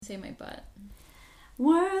say my butt.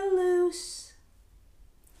 We're loose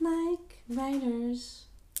like riders,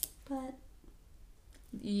 but...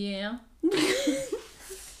 Yeah.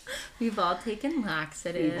 We've all taken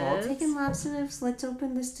laxatives. Let's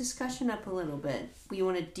open this discussion up a little bit. We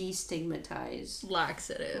want to destigmatize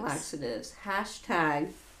laxatives.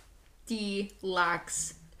 Hashtag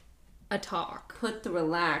de-lax a talk. Put the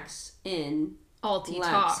relax in Alti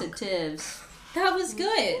laxatives. Talk. That was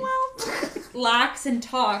good. Well, lax and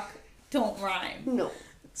talk don't rhyme. No.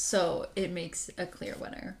 So it makes a clear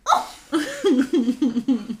winner.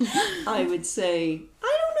 I would say,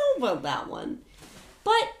 I don't know about that one.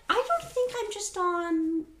 But I don't think I'm just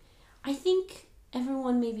on... I think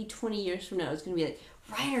everyone maybe 20 years from now is going to be like,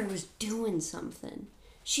 Ryder was doing something.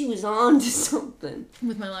 She was on to something.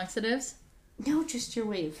 With my laxatives? No, just your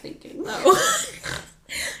way of thinking. Oh.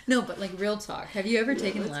 No, but like real talk. Have you ever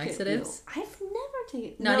taken laxatives? No, I've never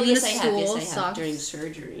taken... Not even a stool, yes, I have during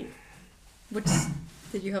surgery. Which...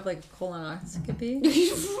 Did you have like a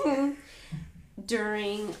colonoscopy?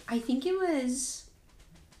 During... I think it was...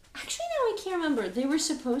 Actually, no, I can't remember. They were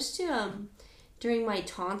supposed to, during my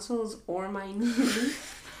tonsils or my knee,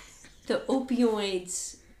 the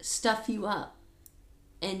opioids stuff you up.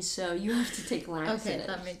 And so you have to take laxatives. Okay,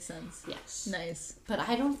 that makes sense. Yes. Nice. But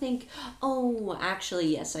I don't think... Oh, actually,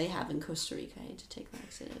 yes, I have. In Costa Rica, I had to take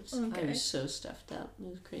laxatives. Okay. I was so stuffed up. It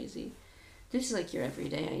was crazy. This is like your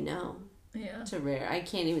everyday, I know. Yeah. It's a rare... I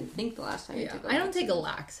can't even think the last time I took a laxative. I don't take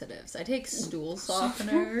laxatives. I take stool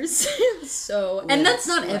softeners. So... And that's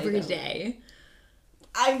not every day.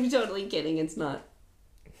 I'm totally kidding. It's not.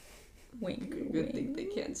 Wink. Good thing they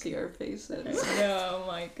can't see our faces. Oh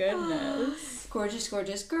my goodness. Gorgeous,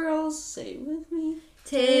 gorgeous girls, say it with me.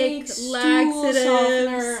 Take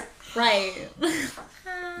laxatives. Right.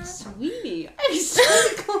 Sweetie, I was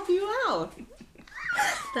trying to call you out.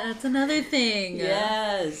 That's another thing.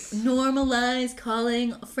 Yes. Normalize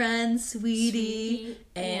calling friends sweetie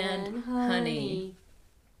and honey.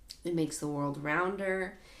 It makes the world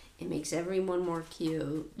rounder. It makes everyone more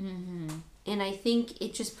cute. Mm-hmm. And I think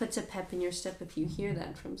it just puts a pep in your step if you hear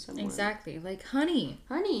that from someone. Exactly. Like, honey.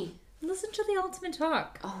 Honey. Listen to the Ultimate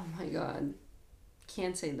Talk. Oh my God.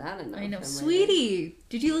 Can't say that enough. I know. Sweetie,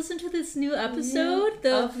 did you listen to this new episode?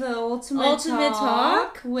 Of the Ultimate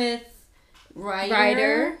Talk with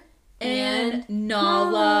Ryder and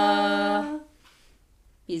Nala.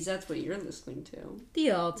 Because that's what you're listening to. The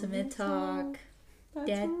Ultimate Talk. That's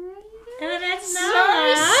right. That's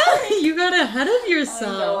Nala. You got ahead of yourself.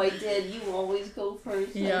 I know I did. You always go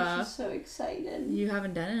first. Yeah. I'm just so excited. You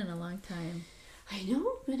haven't done it in a long time. I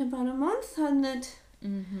know. Been about a month, hasn't it?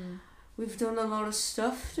 Mm-hmm. We've done a lot of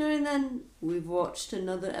stuff during then. We've watched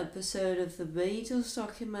another episode of the Beatles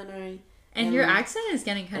documentary. And your accent is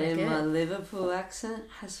getting kind of good. And my Liverpool accent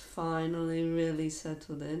has finally really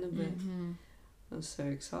settled in a bit. Mm-hmm. I'm so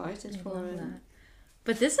excited for it. That.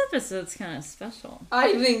 But this episode's kind of special.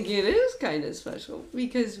 I think it is kind of special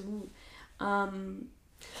because, oh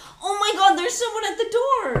my God, there's someone at the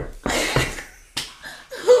door.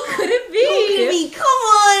 Who could it be? Come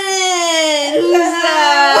on in. Who's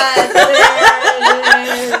that? There it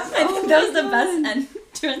is. I think that was the best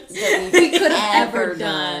entrance we could have ever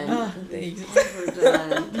done. Oh, thanks. Ever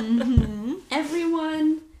done. Mm-hmm.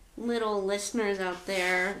 Everyone, little listeners out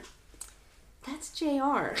there, that's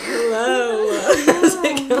JR. Hello.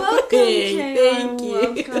 Welcome, JR. Thank you.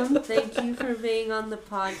 Welcome. Thank you for being on the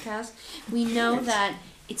podcast. We know that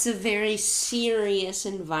it's a very serious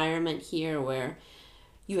environment here where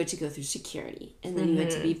you had to go through security, and then you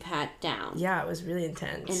had to be pat down. Yeah, it was really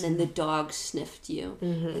intense. And then the dog sniffed you,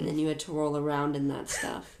 and then you had to roll around in that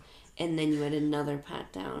stuff. And then you had another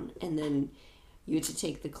pat down, and then you had to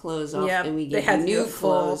take the clothes off, and we gave you new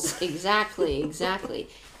clothes. Exactly.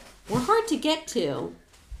 We're hard to get to.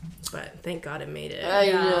 But thank God it made it.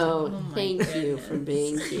 I know. Oh Thank you for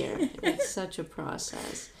being here. It's such a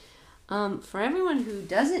process. For everyone who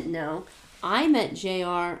doesn't know, I met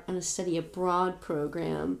JR on a study abroad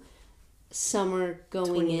program summer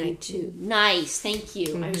going into... Nice, thank you.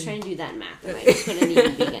 Mm-hmm. I was trying to do that in math, and I just couldn't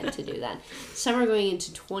even begin to do that. Summer going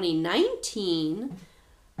into 2019...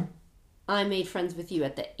 I made friends with you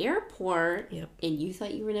at the airport, and you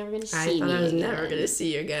thought you were never going to see me I was again. never going to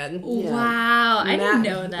see you again. Yeah. Wow, I didn't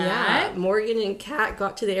know that. Yeah, Morgan and Kat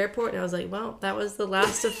got to the airport, and I was like, well, that was the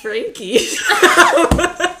last of Frankie.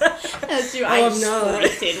 That's true.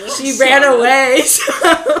 She ran away. So.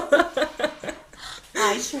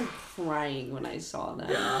 I started crying when I saw that.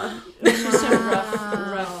 It was just a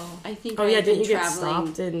rough. I think. Didn't you get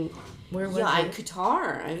stopped? And where was it? Yeah,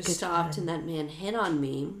 Qatar. I was stopped, and that man hit on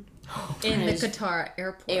me. In the Qatar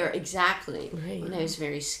airport. Exactly. Right. And I was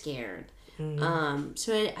very scared.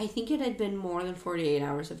 So I think it had been more than 48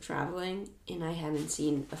 hours of traveling, and I hadn't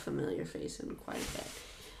seen a familiar face in quite a bit.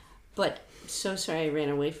 But so sorry I ran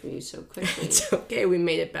away from you so quickly. It's okay, we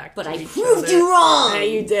made it back. But to I each proved other. you wrong. Yeah,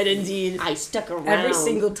 you did indeed. I stuck around Every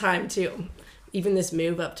single time too. Even this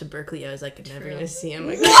move up to Berkeley, I was like, I'm never gonna see him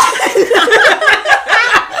again.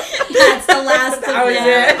 That's the last That was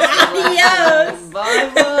Adios. it.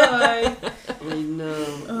 Bye bye. I know.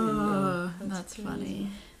 Oh, that's crazy. funny.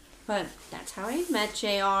 But that's how I met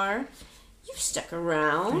JR. You stuck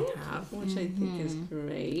around, which I think is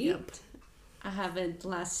great. Yep. I haven't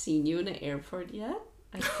last seen you in an airport yet.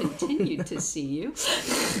 I continued to see you.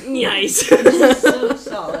 Nice. So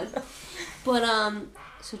solid. But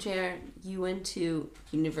so JR, you went to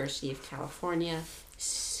University of California,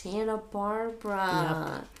 Santa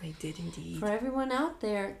Barbara. Yep, I did indeed. For everyone out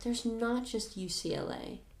there, there's not just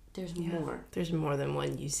UCLA. There's more. There's more than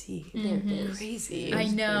one UC. There is. Crazy. I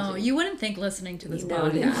know. You wouldn't think listening to this I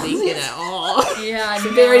didn't podcast. think it at all. Yeah, It's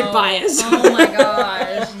no. very biased. Oh my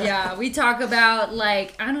gosh. Yeah, we talk about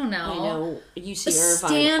like I don't know. I know. UC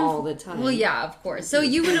Irvine all the time. Well, yeah, of course. So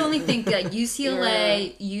you would only think like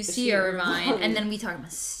UCLA, UC Irvine, and then we talk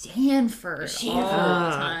about Stanford all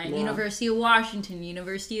the time. Yeah. University of Washington,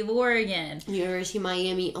 University of Oregon. University of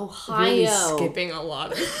Miami, Ohio. Really skipping a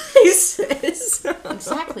lot of places.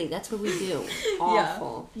 Exactly. That's what we do.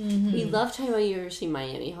 Awful. We love talking about University of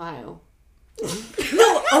Miami, Ohio.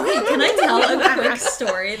 Okay, can I tell a quick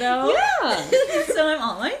story though? Yeah. So I'm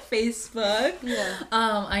on my Facebook. Yeah.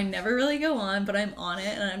 I never really go on, but I'm on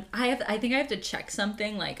it, and I think I have to check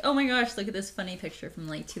something like, oh my gosh, look at this funny picture from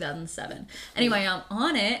like 2007. Anyway, I'm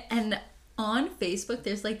on it, and on Facebook,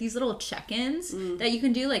 there's like these little check-ins that you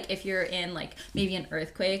can do, like if you're in like maybe an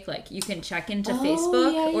earthquake, like you can check into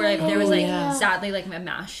Facebook, yeah, or if yeah, there was like yeah. sadly like a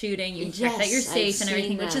mass shooting, you can check that you're Yes, safe I've and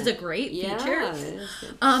everything, seen which that. is a great feature. Yeah, it is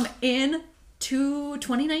good. In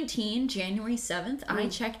 2019, January 7th, I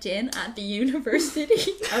checked in at the University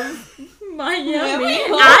of Miami at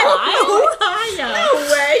Ohio. No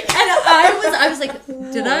way. And I was like,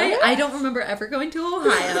 did I don't remember ever going to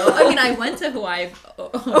Ohio. I mean, I went to Hawaii.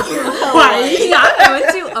 Hawaii? Yeah, I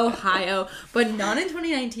went to Ohio, but not in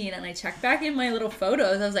 2019. And I checked back in my little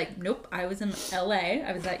photos. I was like, nope, I was in LA.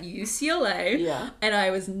 I was at UCLA. Yeah. And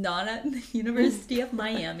I was not at the University of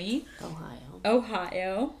Miami,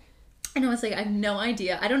 Ohio. And I was like, I have no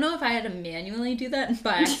idea. I don't know if I had to manually do that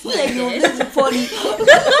by accident. I did. That's funny.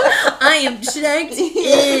 I am checked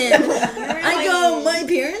in. I go, my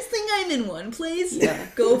parents think I'm in one place. Yeah.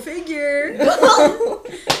 Go figure.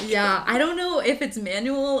 Yeah, I don't know if it's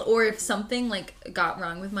manual or if something like got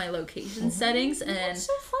wrong with my location settings. And That's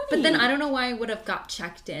so funny. but then I don't know why I would have got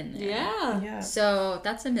checked in there. Yeah. So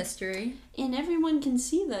that's a mystery. And everyone can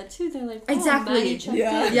see that too. They're like, oh, Exactly. Maddie checked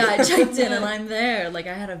Yeah. in. Yeah, I checked in and I'm there. Like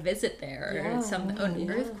I had a visit there. Yeah, Or an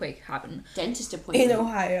yeah. earthquake happened. Dentist appointment. In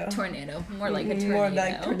Ohio. Tornado. More like a tornado. More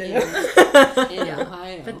like tornado. In Yeah.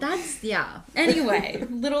 Ohio. But that's, yeah. Anyway,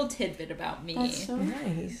 little tidbit about me. That's so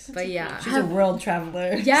Nice. But yeah. She's a world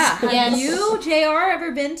traveler. Yeah. Have Yes. you, JR,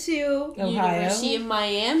 ever been to... Ohio. University of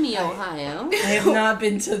Miami, Ohio. I have not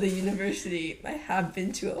been to the university. I have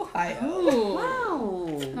been to Ohio. Oh.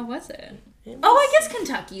 Wow. How was it? Oh, I guess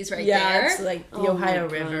Kentucky's right there. It's like the Oh my Ohio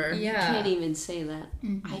God. River. Yeah. You can't even say that.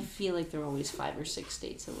 I feel like they're always 5 or 6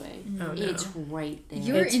 states away. Oh, no. It's right there.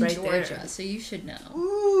 You're It's in right Georgia, there. so you should know.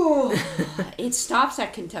 Ooh. It stops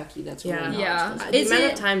at Kentucky. That's where Yeah. my Yeah. knowledge goes. The Is amount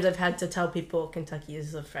it- of times I've had to tell people Kentucky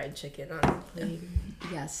is the fried chicken on the plate.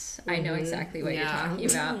 Yes, I know exactly what you're talking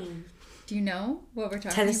about. Do you know what we're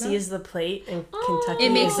talking Tennessee about? is the plate and Kentucky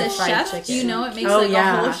It makes is the a fried chef. chicken. Do you know it makes Oh, like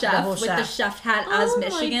yeah, a whole the chef whole with the chef. chef hat Oh as my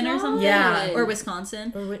Michigan or God. something? Yeah. Or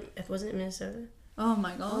Wisconsin? Or wasn't it Minnesota? Oh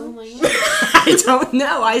my god. Oh my God. I don't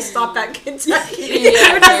know. I stopped at Kentucky. Yeah,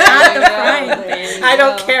 at the there you frying go, there you I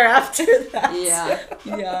don't go. care after that.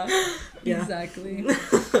 Yeah. Yeah, exactly.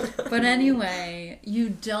 But anyway, you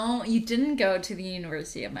didn't go to the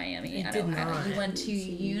University of Miami at did Ohio. not. You went to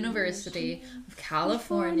University of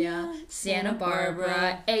California, Santa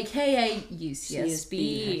Barbara, aka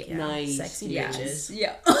UCSB. Yeah. Nice. Sexy Yes. bitches.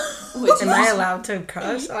 Yeah. Which Am I allowed to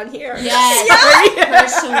cuss on here? Yes.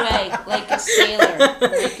 Push away like a sailor.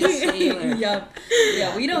 Like a sailor. Yep.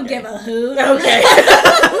 Yeah, we don't give a hoot. Okay.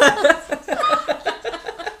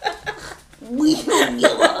 We don't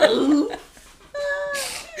give a hoot.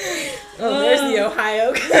 Oh, there's the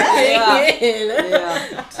Ohio coming in.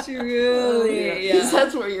 Yeah. Truly. Because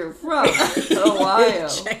that's where you're from. Ohio.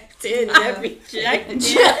 Checked in every check. And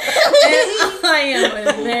I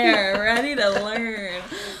am there, ready to learn.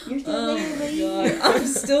 You're still Oh there, my baby. god. I'm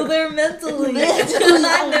still there mentally.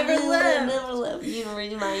 I never left. Never left.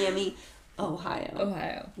 University of Miami, Ohio.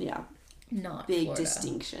 Ohio. Yeah. Not big Florida.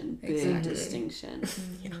 distinction. Big Exactly. distinction.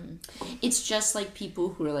 Mm-hmm. It's just like people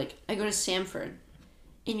who are like, I go to Sanford.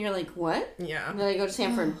 And you're like, what? Yeah. And then I go to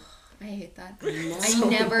Sanford. I hate that. No. I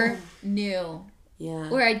never knew. Yeah.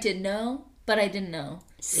 Or I did know, but I didn't know.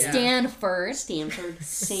 Yeah. Stanford.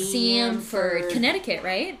 Sanford. Connecticut,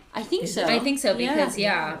 right? I think so. I think so because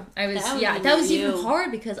I was that was even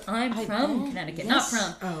hard because I'm from Connecticut, not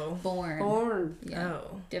from born. Born. Yeah.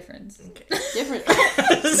 Oh. Difference. Okay. Different.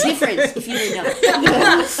 Difference, if you didn't know.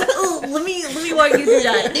 Let me walk you through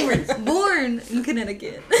that. Difference. Born in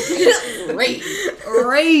Connecticut.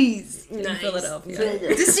 Raised. In Nice. Philadelphia.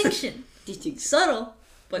 Distinction. Subtle,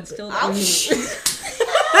 but still there. Ouch.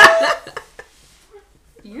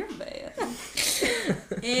 You're bad.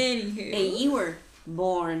 Anywho. Hey, you were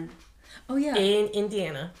born Oh yeah. In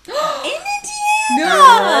Indiana. In Wow.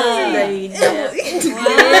 Indiana.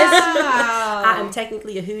 Wow. I'm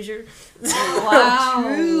technically a Hoosier. Wow.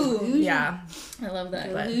 True. Yeah. I love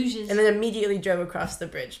that. But- Illusions. And then immediately drove across the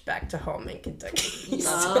bridge back to home in Kentucky.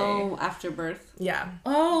 Oh, after birth. Yeah.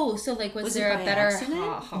 Oh, so like, was Was there it a by better accident?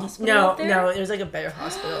 hospital? No, up there? no, it was like a better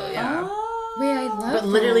hospital. Yeah. Oh. Wait, I love But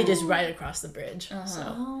literally that. just right across the bridge. Uh-huh. So.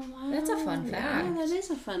 Oh, wow. That's a fun Yeah, fact. that is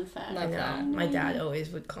a fun fact. Love I know. that. My dad always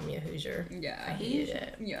would call me a Hoosier. I Yeah. hated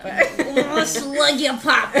it. Yeah. But- Oh, slug you,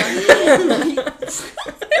 Papa.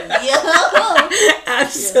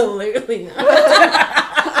 Absolutely not.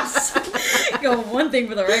 Go one thing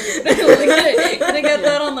for the record. Can I get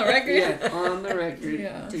that on the record? Yeah, on the record.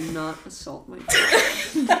 Yeah. Do not assault my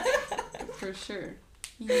dad. For sure.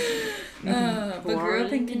 But grew up in Born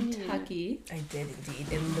in Kentucky. I did indeed.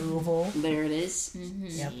 In Louisville. There it is. Mm-hmm.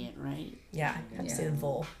 Yep. See it right. Yeah, I have to say the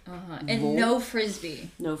Vol. And Vol. no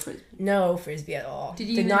frisbee. No frisbee. No frisbee at all.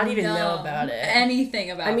 Did not even know about it.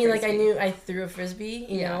 Anything about I mean, like, I frisbee? knew I threw a frisbee,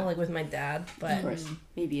 you Yeah. know, like with my dad, but Of course.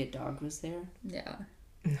 Maybe a dog was there. Yeah.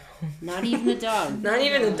 Not even a dog. not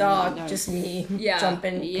even a No, dog, no. just me Yeah.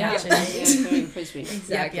 jumping, Yeah, catching. yeah, throwing frisbee.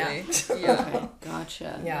 Exactly. Yep, Yeah. Okay,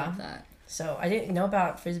 gotcha. Yeah. Love that. So I didn't know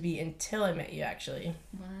about frisbee until I met you, actually.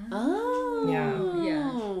 Wow. Oh. Yeah.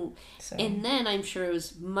 So And then I'm sure it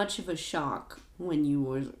was much of a shock when you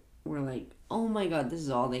were like, oh my god, this is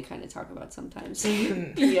all they kind of talk about sometimes.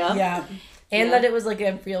 Yeah. yeah, and Yeah. that it was like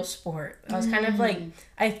a real sport. I was kind of like,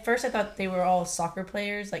 at first I thought they were all soccer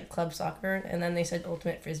players, like club soccer, and then they said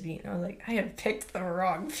ultimate frisbee, and I was like, I have picked the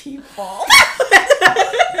wrong people.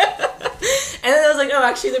 And then I was like, oh,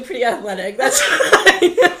 actually they're pretty athletic. That's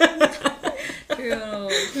fine.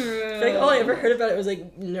 True. Like all I ever heard about it was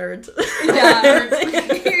like nerds. Yeah.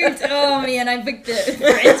 Nerds. Oh man, I picked it.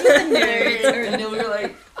 Friends with the nerds. And then we were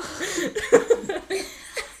like,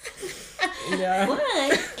 Yeah. but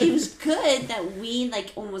it was good that we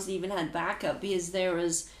like almost even had backup because there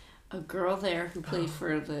was a girl there who played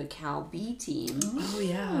for the Cal B team, Oh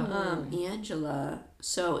yeah. Angela.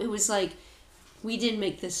 So it was like we didn't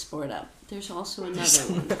make this sport up. There's also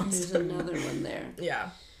another one. There's another one there. Yeah.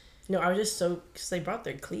 No, I was just so because they brought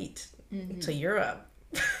their cleat to Europe.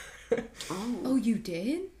 Oh, you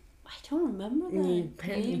did? I don't remember that.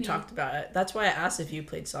 Apparently you Maybe. talked about it. That's why I asked if you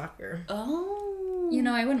played soccer. Oh. You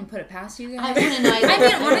know, I wouldn't put it past you guys. I wouldn't either. I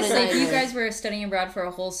mean, I honestly, wouldn't if you either. guys were studying abroad for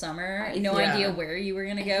a whole summer, no Yeah. idea where you were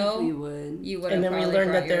gonna I go, think we would. you would And have then we probably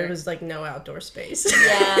learned brought that there your- was like no outdoor space. Yeah.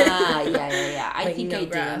 I Like, think no I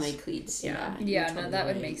did on grass. my cleats. Yeah. Yeah. Yeah, you're no, totally that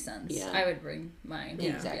would right. make sense. Yeah. I would bring mine.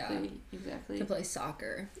 Yeah. Exactly. Yeah, Exactly. to play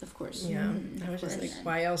soccer. Of course. Yeah. I was just like, And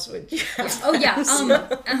why else would you? Oh yeah.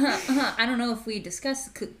 I don't know if we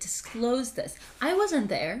disclosed this. I wasn't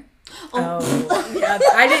there. Oh, yeah.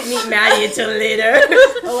 I didn't meet Maddie until later.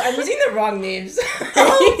 Oh, I'm using the wrong names.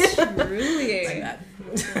 Truly. My bad.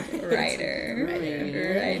 Writer.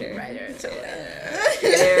 Writer. So, There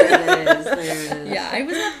it is. Yeah, I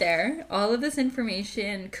was not there. All of this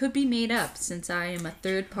information could be made up since I am a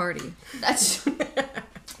third party. That's for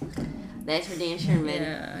damn sure,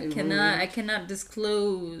 man. Yeah, I cannot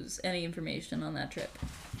disclose any information on that trip.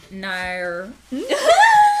 Nar.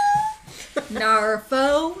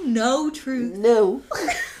 Narfo, no truth. No.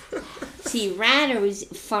 See, Ryder was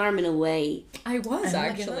farming away. I was Oh my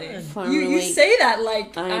actually. God. Farming You away. say that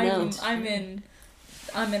like I know.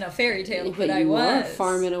 I'm in a fairy tale, But but I you was are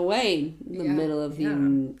farming away in the Yeah. middle of yeah.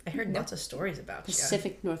 the I heard lots of stories about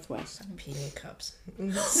Pacific Northwest. you. Peeing in cups.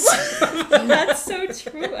 That's so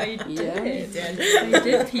true. I did. Yeah. You did. I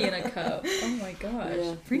did pee in a cup. Oh my gosh.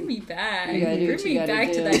 Yeah. Bring me back. You gotta do Bring what you me gotta back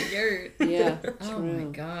to do. that yurt. Yeah. Oh my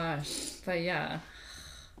True. gosh. But yeah.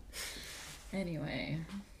 Anyway.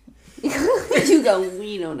 You go,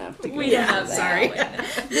 we don't have to go. We don't have sorry.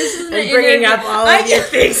 This is I'm bringing up all of your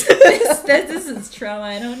things. this is trauma.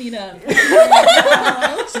 I don't need a.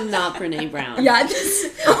 It's not Brene Brown. Yeah,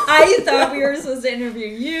 I thought we were supposed to interview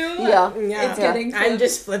you. Yeah. It's getting I'm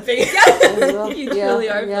just flipping. You truly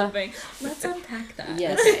are flipping. Let's unpack that.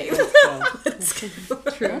 Yes. Okay. Let's go.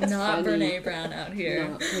 True. That's Not funny. Brene Brown out here.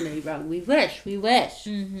 Not Brene Brown. We wish.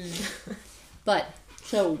 Mm-hmm. But,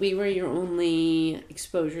 so we were your only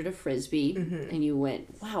exposure to Frisbee, and you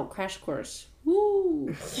went, wow, crash course.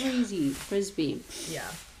 Woo, crazy Frisbee. Yeah.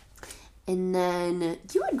 And then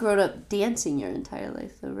you had grown up dancing your entire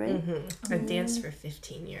life, though, right? I danced for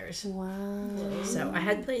 15 years. Wow. So I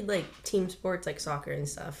had played like team sports like soccer and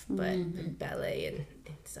stuff, but ballet and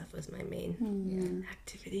stuff was my main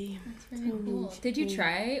activity. That's very cool. Did you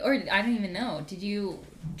try, or I don't even know, did you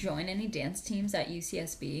join any dance teams at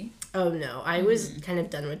UCSB? Oh no, I was kind of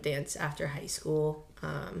done with dance after high school.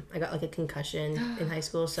 I got like a concussion in high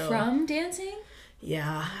school, so From dancing?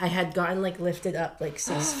 yeah, I had gotten like lifted up like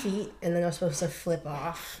 6 feet, and then I was supposed to flip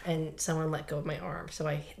off, and someone let go of my arm, so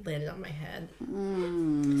I landed on my head.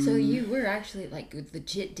 So you were actually like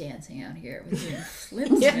legit dancing out here with doing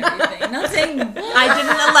flips and everything. Not saying I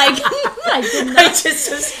didn't I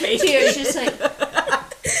just was faking. It's just like,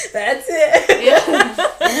 That's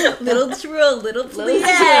it. little twirl, little plie.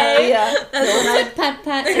 yeah. Pat.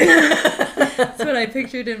 That's what I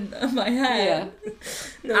pictured in my head.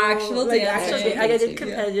 No, Actual like, dancing. actually, I did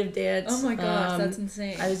competitive dance. Oh my gosh, that's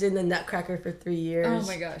insane. I was in the Nutcracker for 3 years. Oh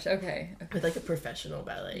my gosh, okay. With like a professional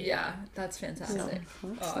ballet. Yeah, that's fantastic.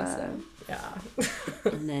 Awesome. Yeah.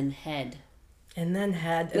 And then head. And then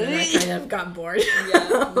and then I kind of got bored.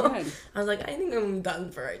 Yeah. I was like, I think I'm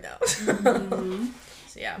done for right now.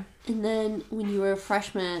 So yeah. And then when you were a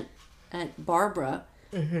freshman at Barbara,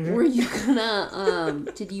 were you gonna,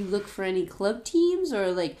 did you look for any club teams,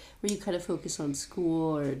 or like, were you kind of focused on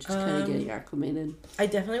school, or just kind of getting acclimated? I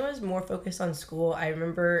definitely was more focused on school. I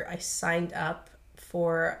remember I signed up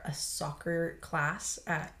for a soccer class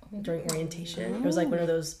during orientation. It was like one of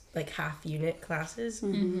those like half unit classes.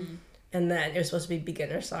 And then it was supposed to be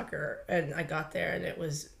beginner soccer, and I got there and it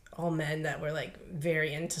was all men that were like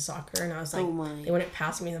very into soccer, and I was like, they wouldn't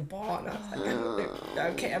pass me the ball, and I was like,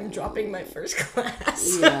 okay, I'm dropping my first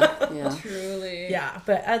class. Yeah. Truly. Yeah,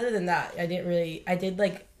 but other than that, I did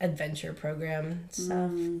like adventure program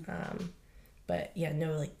stuff, but yeah,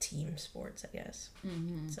 no like team sports, I guess.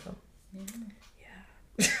 So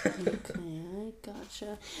Okay, I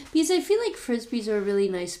gotcha. Because I feel like Frisbees are a really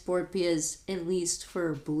nice sport, because at least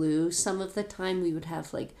for blue, some of the time we would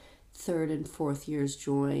have like 3rd and 4th years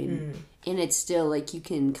join, and it's still like you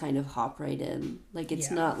can kind of hop right in. Like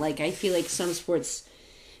it's not like, I feel like some sports,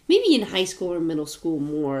 maybe in high school or middle school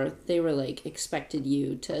more, they were like expected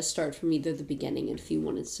you to start from either the beginning, and if you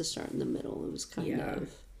wanted to start in the middle, it was kind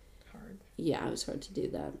of hard. Yeah, it was hard to do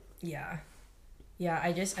that. Yeah,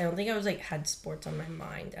 I don't think I was like had sports on my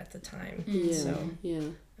mind at the time. So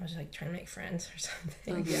I was like trying to make friends or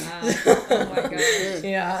something. Yeah. Oh my gosh.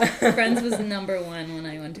 Yeah. Friends was number one when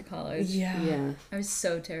I went to college. Yeah. I was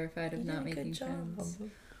so terrified of not making friends.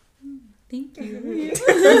 Thank you.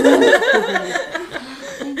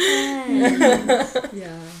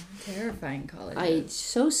 Yeah. Terrifying college. It's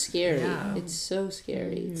so scary. Yeah. It's so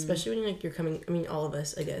scary. Especially when like you're coming, I mean all of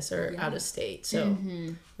us I guess are out of state, so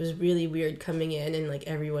it was really weird coming in, and like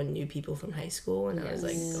everyone knew people from high school, and I was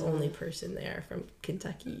like the only person there from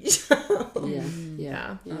Kentucky.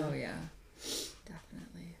 Yeah. Oh yeah.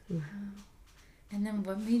 Definitely. Wow. And then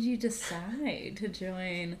what made you decide to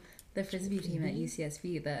join the Frisbee team at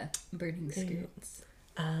UCSB, the Burning Scoots?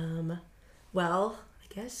 Well,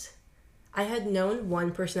 I guess I had known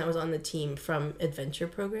one person that was on the team from adventure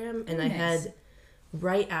program, and I had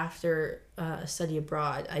right after study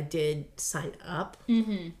abroad, I did sign up,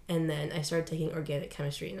 and then I started taking organic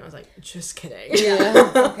chemistry, and I was like, just kidding.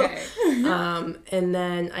 Yeah. Okay. And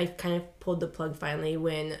then I kind of pulled the plug finally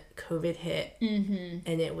when COVID hit, and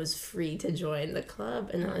it was free to join the club,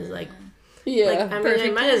 and I was like, like, I mean, I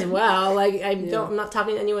might as well. Like, I'm not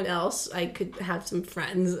talking to anyone else. I could have some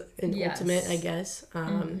friends in Ultimate, I guess.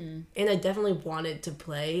 And I definitely wanted to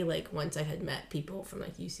play, like, once I had met people from,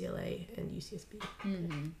 like, UCLA and UCSB.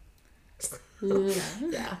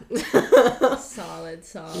 Yeah. Solid.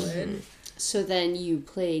 So then you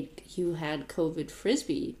had COVID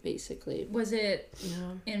Frisbee, basically. Was it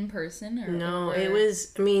in person or No, over? it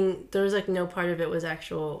was, I mean, there was, like, no part of it was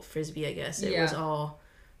actual Frisbee, I guess. It was all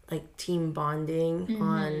like team bonding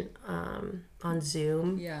on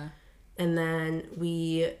Zoom. Yeah. And then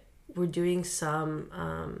we were doing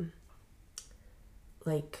some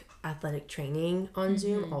like athletic training on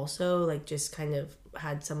Zoom also, like just kind of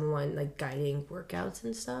had someone like guiding workouts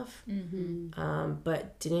and stuff,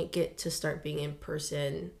 but didn't get to start being in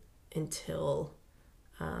person until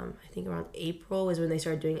I think around April was when they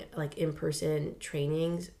started doing like in-person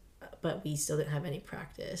trainings, but we still didn't have any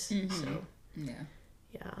practice. So yeah,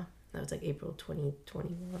 that was like April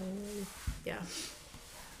 2021. Yeah.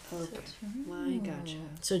 Okay. My gotcha.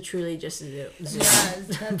 So truly just Zoom.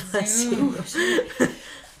 Yeah, Bless you.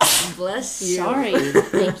 Bless you. Sorry.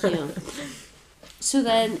 Thank you. So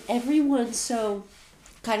then everyone, so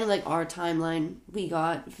kind of like our timeline, we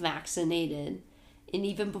got vaccinated. And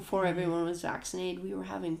even before everyone was vaccinated, we were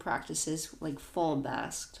having practices like full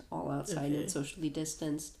masked, all outside and socially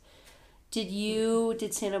distanced.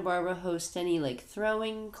 Did Santa Barbara host any like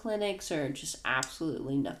throwing clinics, or just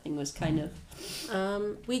absolutely nothing was kind of?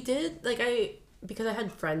 We did, like because I had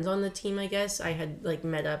friends on the team, I guess, I had like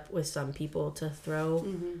met up with some people to throw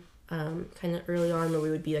kind of early on, where we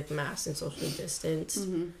would be like masked and socially distanced.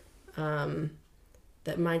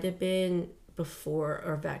 That might have been before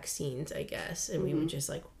our vaccines, I guess, and we would just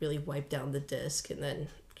like really wipe down the disc and then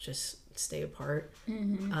just stay apart.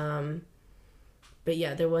 But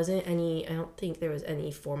yeah, there wasn't any, I don't think there was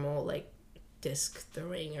any formal like disc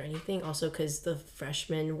throwing or anything. Also because the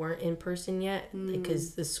freshmen weren't in person yet,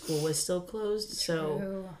 because the school was still closed.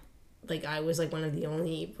 So like I was like one of the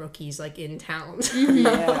only rookies like in town.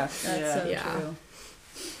 That's so true.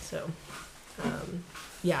 So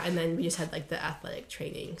yeah, and then we just had like the athletic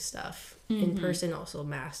training stuff in person, also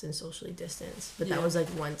masked and socially distanced. But that was like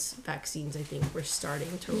once vaccines, I think, were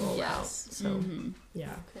starting to roll out. So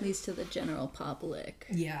yeah, At least to the general public.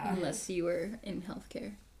 Yeah. Unless you were in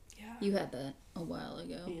healthcare. Yeah. You had that a while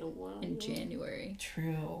ago. In January.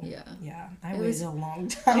 True. Yeah. Yeah. I waited a long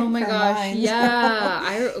time. Oh my for gosh. mine. Yeah.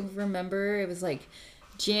 I remember it was like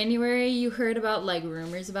January, you heard about like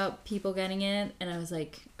rumors about people getting it, and I was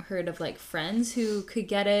like heard of like friends who could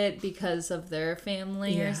get it because of their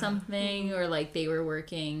family or something, or like they were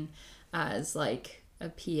working as like a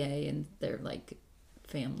PA in their like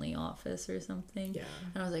family office or something. Yeah.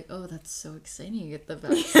 And I was like, oh, that's so exciting, you get the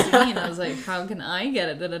vaccine. I was like, how can I get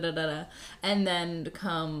it? Da, da, da, da, da. And then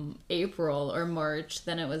come April or March,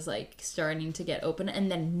 then it was like starting to get open,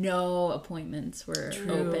 and then no appointments were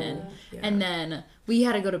open. Yeah. And then we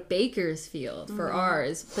had to go to Bakersfield for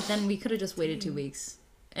ours, but then we could have just waited 2 weeks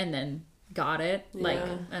and then got it like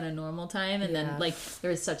at a normal time. And then like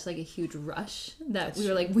there was such like a huge rush that we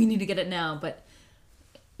were like, we need to get it now, but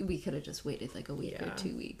we could have just waited like a week or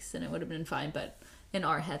 2 weeks and it would have been fine. But in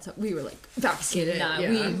our heads, we were like, vaccinated. Nah,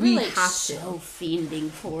 we like have so fiending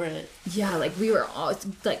for it. Yeah, like we were all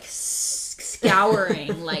like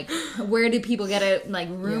scouring like where do people get it, like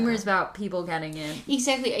rumors about people getting it.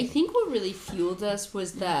 Exactly. I think what really fueled us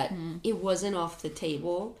was that it wasn't off the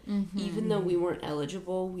table. Even though we weren't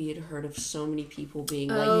eligible, we had heard of so many people being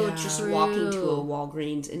like just walking to a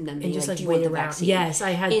Walgreens and then being just like, like do you want the around. vaccine? Yes,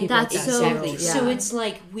 I had people that's like that. so Exactly. true. So it's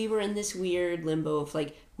like we were in this weird limbo of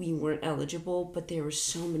like we weren't eligible, but there were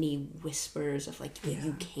so many whispers of like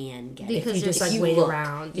you can get because it. If you just like you wait look.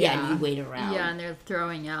 around. Yeah, you wait around. Yeah, and they're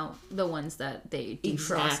throwing out the ones that they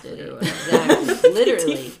defrosted or whatever. Exactly.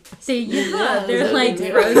 Literally. They're like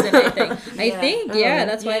frozen, I think. I think,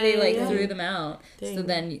 that's why they like yeah. threw them out. Dang. So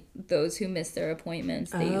then those who missed their appointments,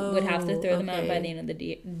 they would have to throw them out by the end of the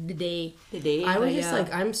day. I was just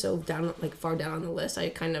like, I'm so down, like far down on the list. I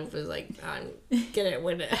kind of was like, get it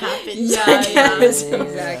when it happens.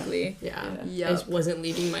 Exactly. Yeah. Yep. I just wasn't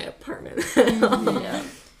leaving my apartment. Yeah,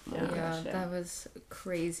 that was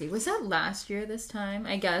crazy. Was that last year this time?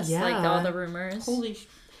 I guess, Yeah. like all the rumors. Holy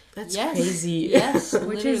That's yes. crazy. Yes.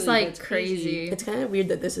 Which is like that's crazy. It's kind of weird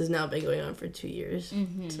that this has now been going on for 2 years.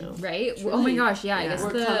 So Right? Oh my gosh, I guess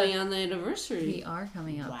We're coming on the anniversary. we are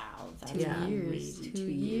coming up. Wow, that's 2 years. crazy. 2 2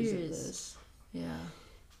 years of years. this. Yeah.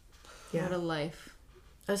 Yeah. What a life.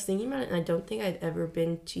 I was thinking about it, and I don't think I'd ever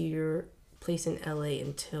been to your place in LA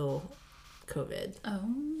until COVID.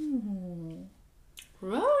 Oh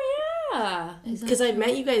yeah. Because I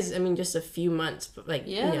met you guys, I mean, just a few months, but like,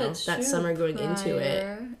 that's that true. summer going into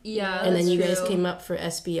it. Yeah. And then you guys true. came up for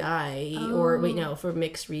SBI, or wait, no, for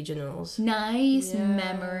mixed regionals. Nice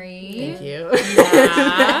memory. Thank you.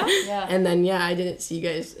 Yeah. Yeah. And then, I didn't see you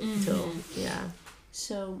guys until,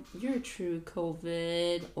 So you're a true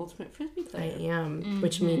COVID ultimate frisbee I player. am,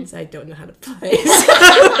 which means I don't know how to play.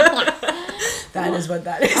 That is what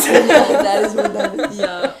that is. That is what that is.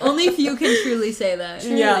 Yeah. Only few can truly say that.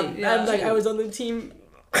 I'm like, I was on the team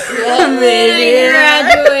Maybe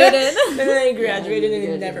graduated. And then I graduated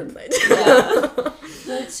and never played.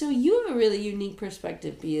 But so you have a really unique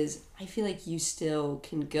perspective because I feel like you still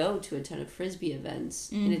can go to a ton of frisbee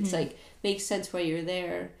events, and it's like makes sense why you're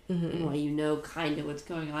there and why you know kind of what's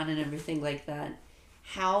going on and everything like that.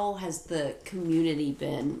 How has the community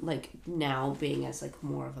been like now being as like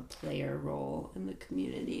more of a player role in the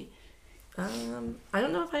community? I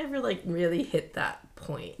don't know if I ever like really hit that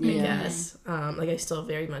point. I guess like I still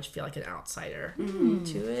very much feel like an outsider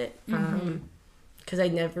to it. Because I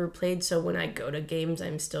never played, so when I go to games,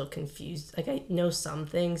 I'm still confused. Like, I know some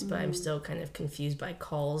things, but I'm still kind of confused by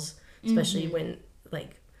calls, especially when,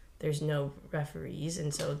 like, there's no referees.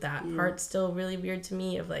 And so that part's still really weird to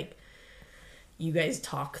me of, like, you guys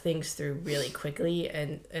talk things through really quickly,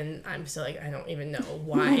 and I'm still, like, I don't even know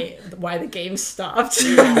why the game stopped.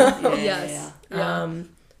 Yes.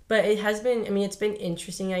 But it has been, I mean, it's been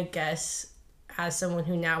interesting, I guess, as someone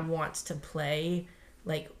who now wants to play,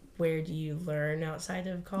 like, where do you learn outside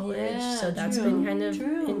of college? Yeah, so that's true, been kind of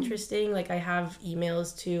interesting. Like, I have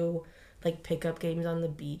emails to like pick up games on the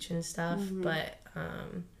beach and stuff, but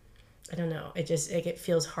I don't know. It just it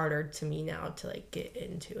feels harder to me now to like get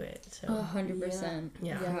into it. So 100%.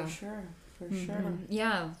 Yeah. For sure.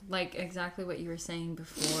 Yeah, like exactly what you were saying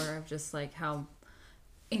before of just like how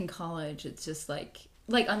in college it's just like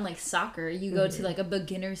unlike soccer, you go to like a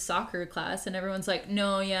beginner soccer class and everyone's like,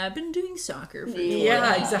 no, yeah, I've been doing soccer for 20 years.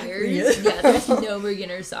 Yeah, there's no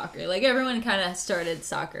beginner soccer. Like everyone kind of started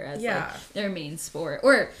soccer as like their main sport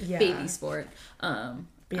or baby sport. An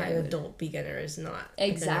adult beginner is not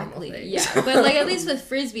exactly. Like a normal thing. Yeah, but like at least with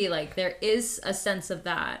frisbee, like there is a sense of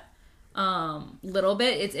that. Little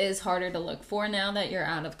bit. It is harder to look for now that you're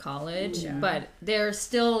out of college, but there's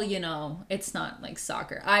still, you know, it's not like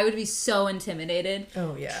soccer. I would be so intimidated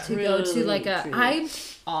to go to like I'm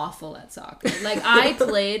awful at soccer. Like I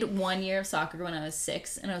played 1 year of soccer when I was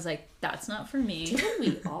 6 and I was like, that's not for me.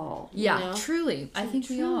 We all. Yeah, you know? truly. I think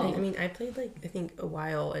we all. I mean, I played like I think a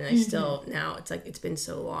while, and I still now it's like it's been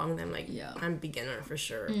so long that I'm like I'm beginner for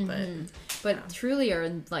sure, but truly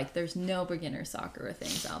are like there's no beginner soccer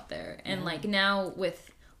things out there, and like now with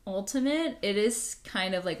Ultimate, it is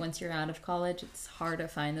kind of like once you're out of college, it's hard to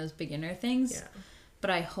find those beginner things. Yeah. But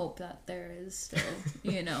I hope that there is still,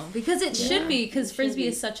 you know, because it should be, because frisbee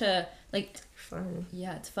is such a like fun.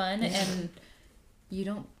 Yeah, it's fun and. You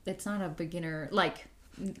don't, it's not a beginner, like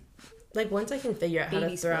once I can figure out how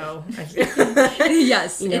to throw.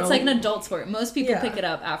 Yes, you know? It's like an adult sport. Most people pick it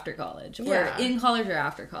up after college, or in college or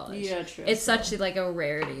after college. Yeah, true. It's such like a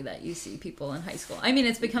rarity that you see people in high school. I mean,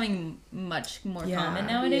 it's becoming much more common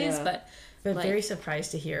nowadays, but like, very surprised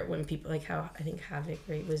to hear when people like how I think Havoc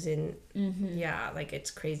Rate was in. Like it's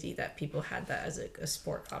crazy that people had that as a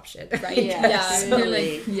sport option. Right. Like,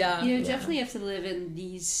 you definitely have to live in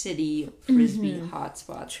these city frisbee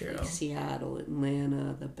hotspots like Seattle,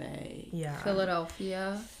 Atlanta, the Bay,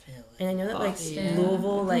 Philadelphia, and I know that Boston. like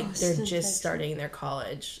Louisville, like they're just starting their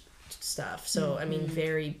college stuff. So I mean,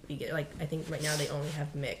 like I think right now they only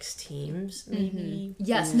have mixed teams, maybe.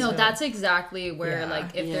 Yes, no, that's exactly where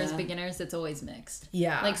like if there's beginners, it's always mixed.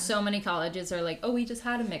 Yeah, like so many colleges are like, oh, we just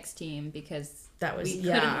had a mixed team because that was we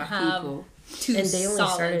couldn't have two and they only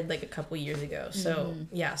solid. started like a couple years ago. So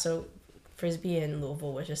so frisbee in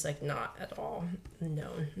Louisville was just like not at all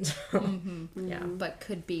known. But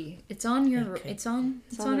could be. It's on your it's on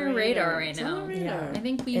your radar right now. I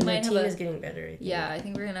think we might have is getting better. I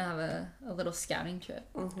think we're gonna have a little scouting trip.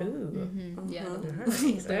 Yeah.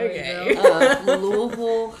 Nice. Okay.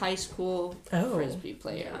 Louisville high school frisbee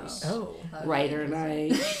players. Ryder and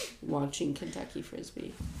I watching Kentucky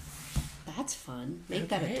frisbee. That's fun. Make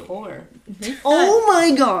that a tour. Oh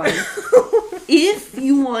my god. If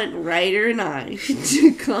you want Ryder and I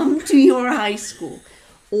to come to your high school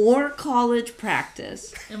or college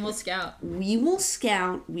practice. And we'll scout. We will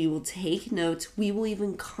scout. We will take notes. We will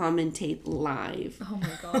even commentate live. Oh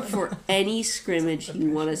my god. For any scrimmage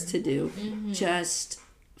you want us to do. Just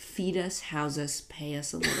feed us, house us, pay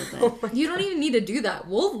us a little bit. You don't even need to do that.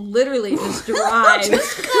 We'll literally just drive.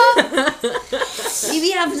 If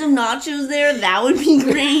you have some nachos there, that would be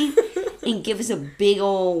great. And give us a big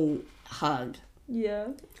old hug. Yeah.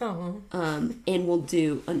 And we'll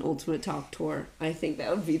do an Ultimate Talk tour. I think that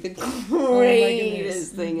would be the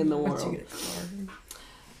greatest thing in the world.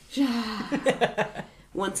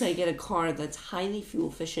 Once I get a car that's highly fuel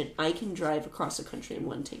efficient, I can drive across the country and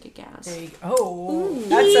one tank of gas. There you go. Oh,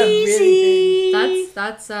 that's a really big...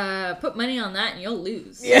 That's put money on that and you'll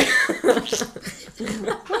lose. Yeah.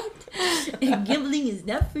 Gambling is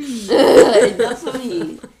not for you. Not for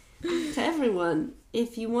me. To everyone,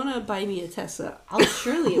 if you want to buy me a Tesla, I'll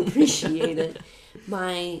surely appreciate it.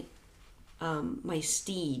 My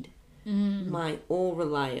steed, my all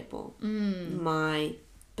reliable, my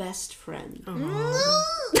best friend.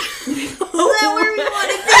 Is that where we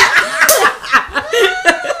want to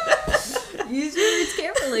go? Use your words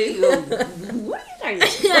carefully. What are you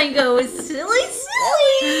talking about? I go, silly.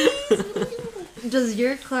 Does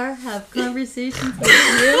your car have conversations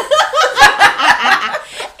with you?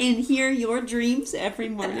 And hear your dreams every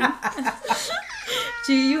morning.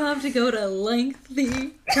 Do you have to go to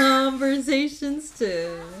lengthy conversations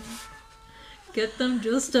to get them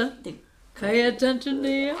just to pay attention to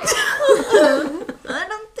you? I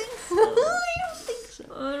don't think so.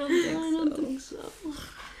 I don't think so.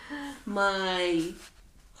 My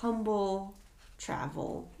humble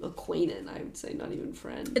travel acquaintance, I would say, not even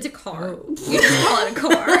friend. It's a car. Oh. You just call it a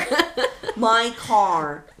car. My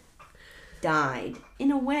car died in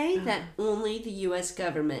a way that only the U.S.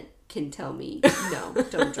 government can tell me, no,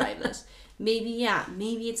 don't drive this. Maybe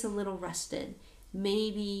it's a little rusted.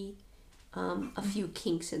 Maybe a few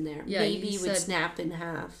kinks in there. Yeah, maybe you it would said- snap in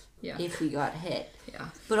half if we got hit. Yeah.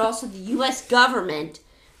 But also the U.S. government,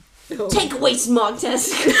 take away smog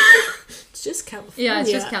tests. It's just California. Yeah, it's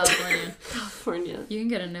just California. California. You can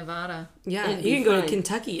get a Nevada. Yeah, It'd you be can go fine. to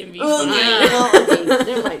Kentucky and be Oh, fine. yeah. Well, okay,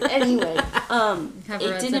 never mind. Anyway, Have a it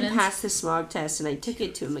didn't residence? pass the smog test, and I took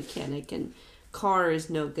it to a mechanic, and car is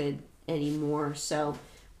no good anymore. So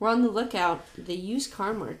we're on the lookout. The used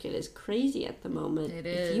car market is crazy at the moment. It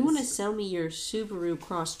If you want to is. sell me your Subaru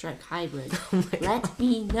Crosstrek hybrid, let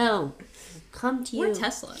me know. Come to you. Or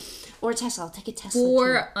Tesla. Or Tesla. I'll take a Tesla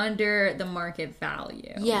For under the market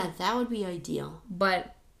value. too. Yeah, that would be ideal.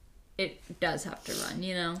 But it does have to run,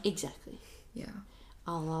 you know? Exactly. Yeah.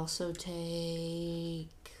 I'll also take...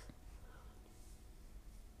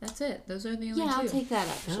 That's it. Those are the only Yeah, two. I'll take that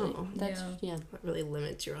actually. Oh. That's Yeah. yeah. That really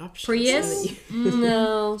limits your options. Prius?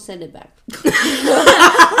 No, send it back.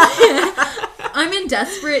 I'm in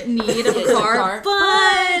desperate need of a It's a car, car,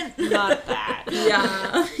 but Not bad.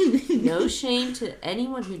 yeah. No shame to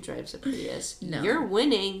anyone who drives a Prius. No. You're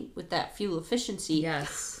winning with that fuel efficiency.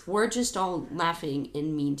 Yes. We're just all laughing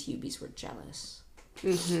and mean to you because we're jealous.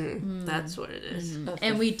 Mm-hmm. That's what it is. Okay.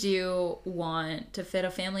 And we do want to fit a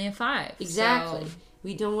family of 5. Exactly. So-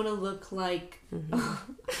 We don't want to look like...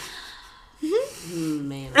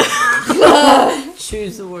 man.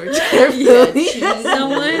 Choose the word Yeah, carefully.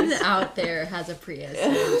 someone out there has a Prius.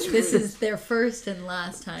 This is their first and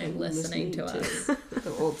last time listening to us.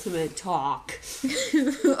 The ultimate talk.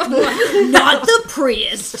 Not the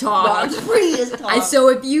Prius talk. Not Prius talk. So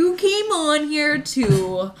if you came on here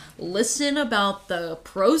to listen about the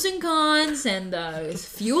pros and cons and the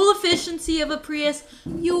fuel efficiency of a Prius,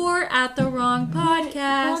 you're at the wrong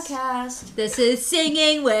podcast. This is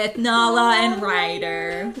Singing with Nala and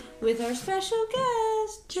Ryder. With our special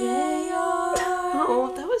guest, JR.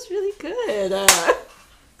 Oh, that was really good.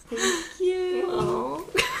 Thank you. Oh.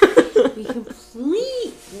 We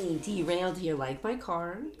completely derailed here, like my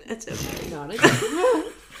car. That's okay. Not a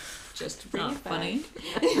good Just to bring Not it back. funny.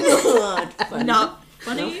 Not funny. Not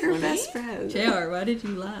funny. Her best friend. JR, why did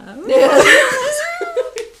you laugh?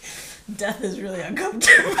 Death is really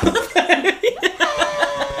uncomfortable.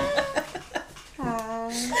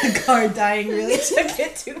 The car dying really took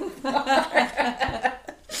it too far.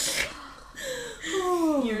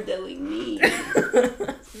 You're telling me.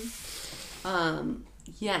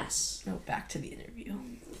 Yes. No, back to the interview.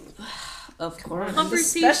 Of course.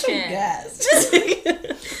 Conversation. Special guest.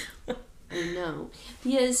 I know.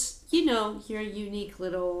 Because, you're a unique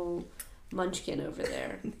little munchkin over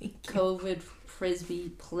there. COVID frisbee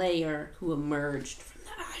player who emerged from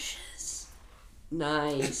the ashes.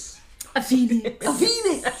 Nice. A phoenix. A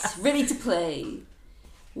phoenix ready to play.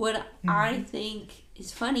 What I think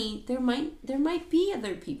is funny, there might be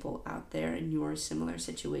other people out there in your similar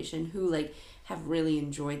situation who have really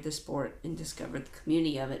enjoyed the sport and discovered the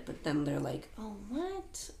community of it, but then they're like, oh,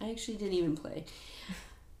 what? I actually didn't even play.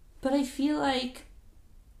 But I feel like,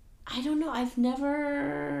 I don't know, I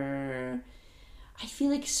feel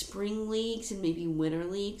like spring leagues and maybe winter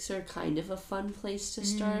leagues are kind of a fun place to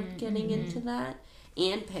start getting into that.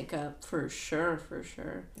 And pick up, for sure.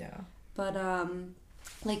 Yeah. But,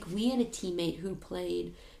 we had a teammate who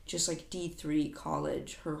played just, D3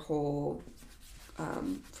 college her whole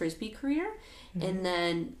frisbee career. And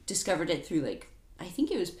then discovered it through, I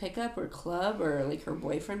think it was pickup or club or, her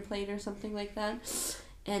boyfriend played or something like that.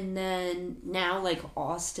 And then now,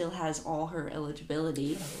 still has all her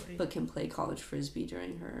eligibility, but can play college frisbee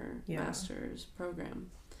during her master's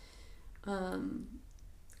program.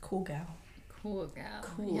 Cool gal. Cool gal.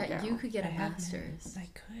 Cool Yeah, gal. you could get a I have master's. I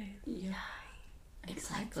could. Yeah.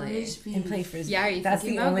 Exactly. Frisbee. And play frisbee. Yeah, are you That's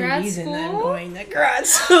thinking the about only grad reason I'm school? going to grad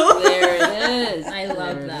school. There it is. I love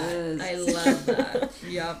There it that. is. I love that.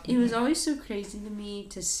 Yep. It was always so crazy to me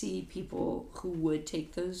to see people who would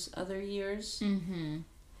take those other years. Mm-hmm.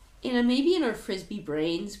 And maybe in our frisbee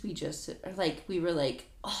brains, we were like,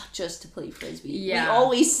 oh, just to play frisbee. Yeah. We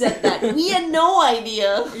always said that. We had no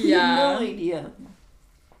idea. We Yeah. had no idea.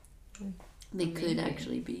 They could Maybe.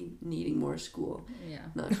 actually be needing more school, Yeah.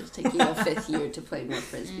 not just taking a fifth year to play more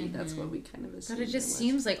frisbee. That's what we kind of assumed. But it just was.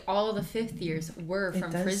 seems like all the fifth years were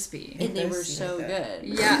from does. frisbee. And they does were seem so like that.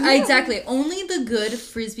 good. Yeah, exactly. Only the good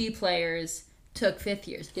frisbee players took fifth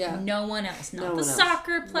years. Yeah. No one else. Not No the one else.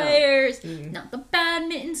 soccer No. players. Not the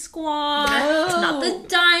badminton squad. No. Not the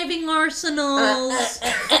diving arsenals.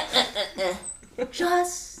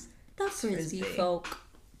 Just the frisbee Frisbee. folk.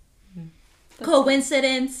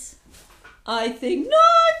 Coincidence? I think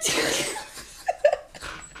not.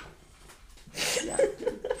 Yeah.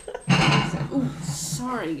 Ooh,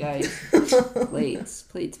 sorry, guys.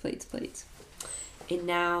 Plates. And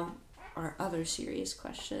now, our other serious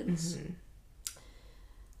questions.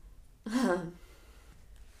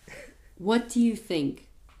 What do you think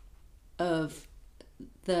of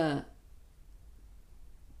the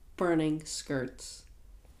burning skirts?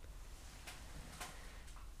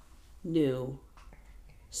 New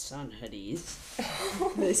sun hoodies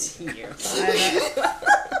this year.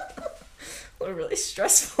 We're really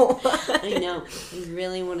stressful. I know. I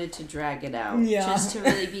really wanted to drag it out. Yeah. Just to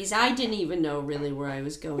really be... I didn't even know really where I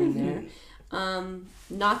was going there.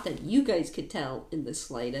 Not that you guys could tell in the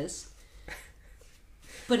slightest.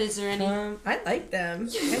 But is there any... I like them.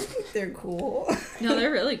 I think they're cool. No,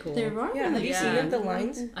 they're really cool. There are Yeah, have you Yeah. seen them, the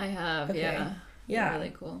lines? I have, Okay. yeah. Yeah. They're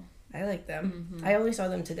really cool. I like them. I only saw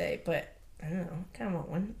them today, but I don't know. I kind of want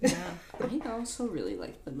one. Yeah. I also really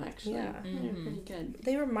like them, actually. Yeah. They're pretty good.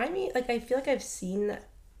 They remind me, like, I feel like I've seen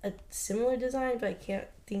a similar design, but I can't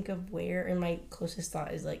think of where. And my closest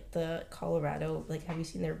thought is, like, the Colorado, like, have you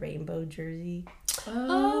seen their rainbow jersey?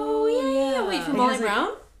 Oh, yeah. Wait, from It Molly has, like-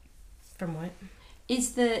 Brown? From what?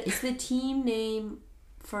 Is the team name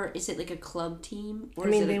for... Is it like a club team? Or I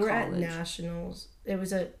mean, is it they a were college? at nationals. It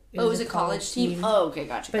was a... It was a college team? Oh, okay,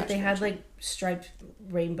 gotcha. But they had, gotcha. like, striped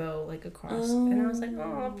rainbow, like, across. And I was like,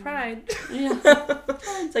 oh, pride. Yeah.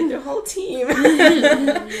 It's like their whole team.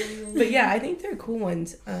 But yeah, I think they're cool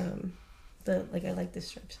ones. I like the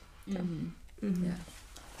strips. So. Yeah.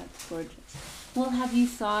 That's gorgeous. Well, have you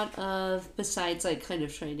thought of, besides like kind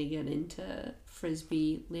of trying to get into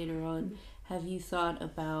frisbee later on, have you thought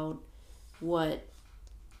about what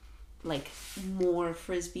like more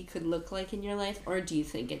frisbee could look like in your life? Or do you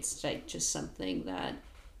think it's like just something that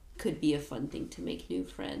could be a fun thing to make new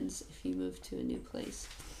friends if you move to a new place?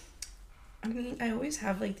 I mean, I always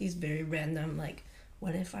have like these very random, like,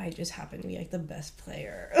 what if I just happen to be like the best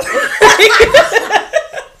player?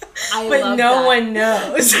 I But love no that. one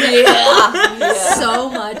knows. Yeah. So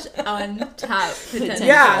much untapped potential.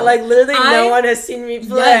 Yeah, like literally no I- one has seen me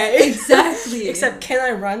play. Yes, exactly. Except, can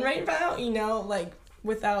I run right now? You know, like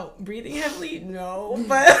without breathing heavily? No.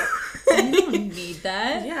 But You don't need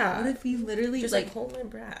that. Yeah. What if we literally just like, like hold my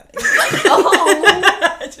breath.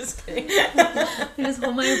 Oh. Just kidding. just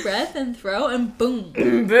hold my breath and throw and boom.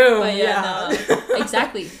 Boom. But yeah. no.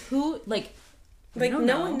 Exactly. Who like I Like don't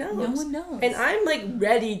no know. one knows. No one knows. And I'm like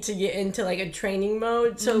ready to get into like a training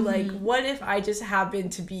mode. So like, what if I just happen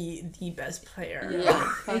to be the best player?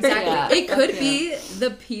 Yeah. Exactly. Yeah. It could Yeah. be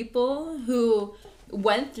the people who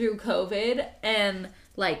went through COVID and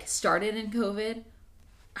like started in COVID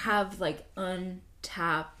have like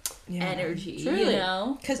untapped Yeah. energy, Truly. you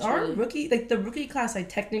know? Because our rookie, like the rookie class I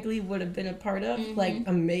technically would have been a part of, like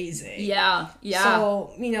amazing. Yeah, yeah.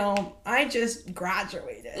 So, you know, I just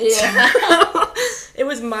graduated. Yeah. It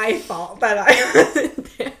was my fault that I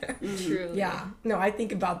wasn't there. Truly. Yeah. No, I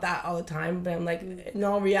think about that all the time, but I'm like, in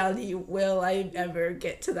all reality, will I ever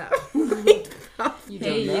get to that point? You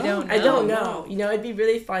don't know. don't know. I don't know. You know, it'd be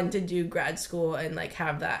really fun to do grad school and like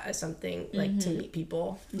have that as something like to meet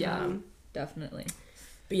people. Yeah, definitely.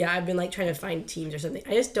 But yeah, I've been like trying to find teams or something.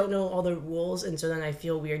 I just don't know all the rules, and so then I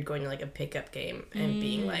feel weird going to like a pickup game and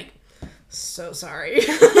being like, so sorry.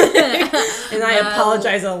 And I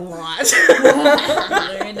apologize a lot.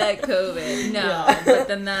 Learned at COVID. No, but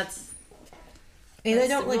then that's And I That's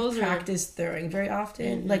don't the like rules are- practice throwing very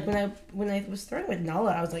often. Like when I was throwing with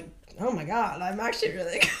Nala, I was like, oh my god, I'm actually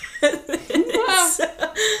really good at this.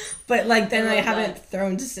 But like then I love haven't that.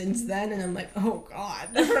 thrown since then, and I'm like, oh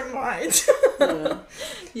god, never mind.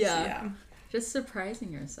 yeah. Yeah. just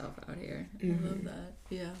surprising yourself out here. I love that.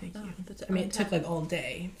 Yeah. Thank you. That's I mean, it took like all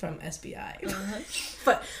day from SBI. Uh-huh.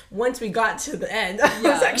 But once we got to the end, I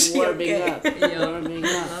was actually warming okay. up. Yeah, Warming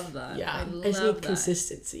I up. love that. Yeah, I I love just need that.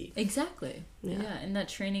 consistency. Exactly. Yeah. Yeah, and that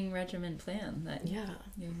training regimen plan that. Yeah.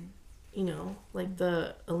 Yeah. You know, like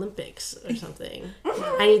the Olympics or something.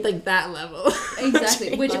 I need like that level.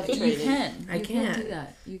 Exactly. Which Love you training. can. I You can can. do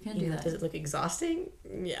that. You can You do know, that. does it look exhausting?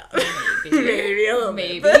 Yeah. Maybe. Maybe a little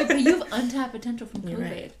Maybe. bit. But you have untapped potential from You're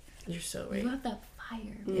COVID. right. You're so right. You have that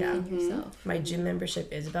fire Yeah. within yourself. My gym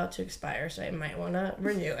membership is about to expire, so I might want to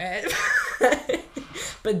renew it.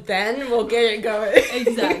 But then we'll get it going.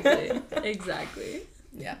 Exactly. Exactly.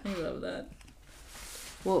 Yeah. I love that.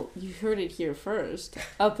 Well, you heard it here first.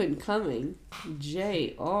 Up and coming,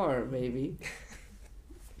 JR, baby.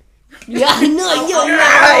 Yeah, I know.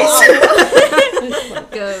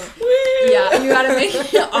 Go. Yeah, you gotta make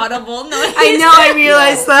an audible noise. I know, I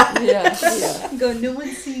realized that. Yeah. Go, no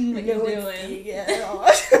one's seeing what you're doing.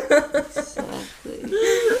 Exactly.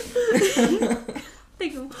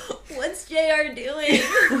 Like, what's JR doing?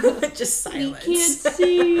 Just We silence. can't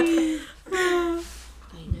see. I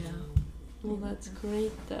know. Well, that's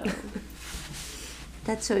great, though.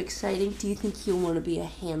 That's so exciting. Do you think you'll want to be a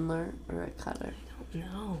handler or a cutter?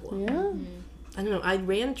 No. Yeah. I don't know. I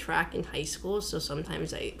ran track in high school, so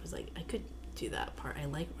sometimes I was like, I could do that part. I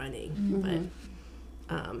like running, but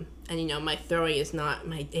and you know, my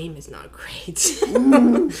aim is not great.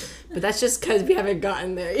 But that's just because we haven't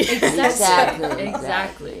gotten there yet.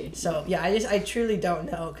 Exactly. So yeah, I truly don't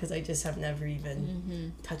know because I just have never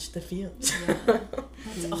even touched the field. Yeah.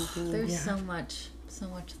 There's Yeah. so much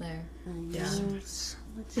there. Yeah. So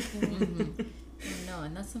much fun. No,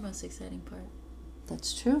 and that's the most exciting part.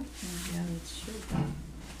 That's true. Yeah. That's true.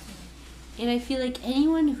 And I feel like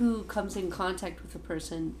anyone who comes in contact with a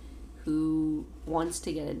person who wants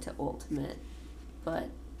to get into ultimate, but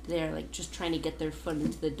they're like just trying to get their foot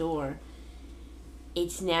into the door,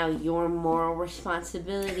 it's now your moral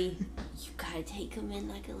responsibility. You gotta take them in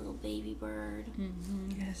like a little baby bird.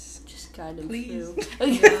 Yes. Just guide them Please.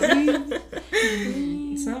 through.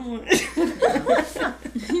 Someone.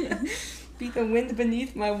 Be the wind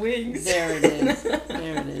beneath my wings. There it is.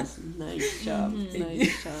 There it is. Nice job.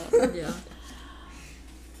 Nice job. Yeah.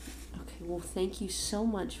 Okay, well, thank you so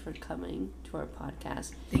much for coming to our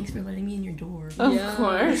podcast. Thanks for letting me in your door. Of Yeah.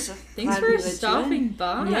 course. Thanks Glad for we let you in. stopping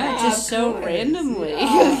by. Yeah, just so randomly.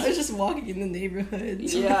 I was just walking in the neighborhood.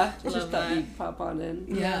 Yeah, Love just thought that. you'd pop on in.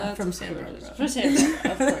 Yeah, that's from San gorgeous. Barbara. From San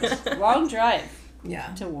Barbara, of course. Long drive Yeah.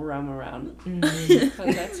 to roam around. Mhm.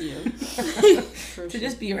 But that's you. For To sure.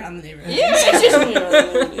 just be around the neighborhood. Yeah, just be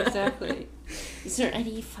around. Exactly. Is there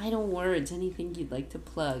any final words? Anything you'd like to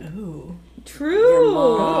plug? Ooh. True.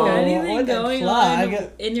 mom. Got Oh, anything what a going plug. on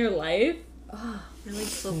in your life? Oh, we're like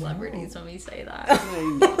celebrities when we say that. I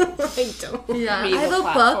know. I don't. Yeah, We I have a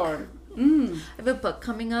book. platform. I have a book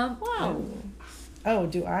coming up. Wow. Oh,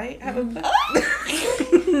 do I have a book? I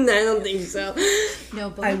don't think so. No,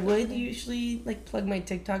 but I would usually like plug my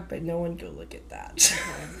TikTok, but no one go look at that.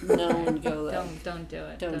 No one go there. don't do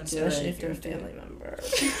it. Don't do Especially it. if you're a Don't do it. family member.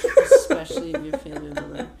 Especially if you're a family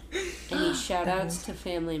member. Any shout outs to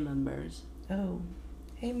family members? Oh.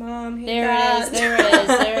 Hey mom, hey There dad. it is, there it is,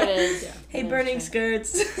 there it is. Yeah. Hey Nice burning shout.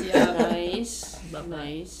 skirts. Yeah. Nice. Love that.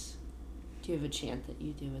 Nice. Do you have a chant that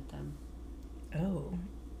you do with them? Oh.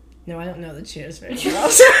 No, I don't know the cheers very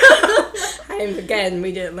well. Again,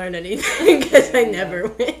 we didn't learn anything because I never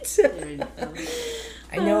went. There you go.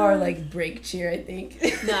 I know our like break cheer, I think.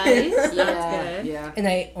 Nice. Yeah, That's good. yeah. And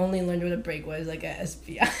I only learned what a break was like at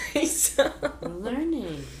SBI. So We're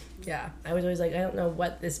learning. yeah, I was always like, I don't know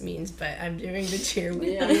what this means, but I'm doing the cheer with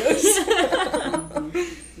Yeah. you.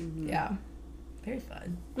 Yeah, very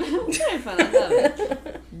fun. Very fun, I love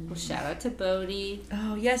it. Well, shout out to Bodhi.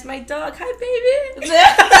 Oh yes, my dog. Hi, baby.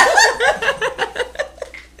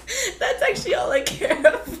 That's actually all I care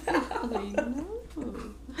about.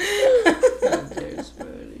 There's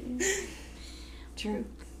Bodhi. True.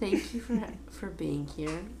 Thank you for being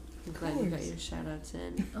here. I'm glad you got your shout outs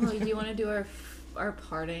in. Oh, do you want to do our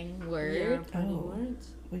parting word? Yeah, parting Oh. words.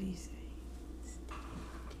 What do you say?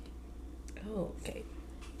 Oh, okay.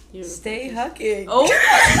 You're- Stay hugging. Oh,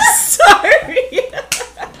 sorry.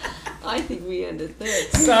 I think we ended there.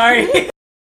 Sorry.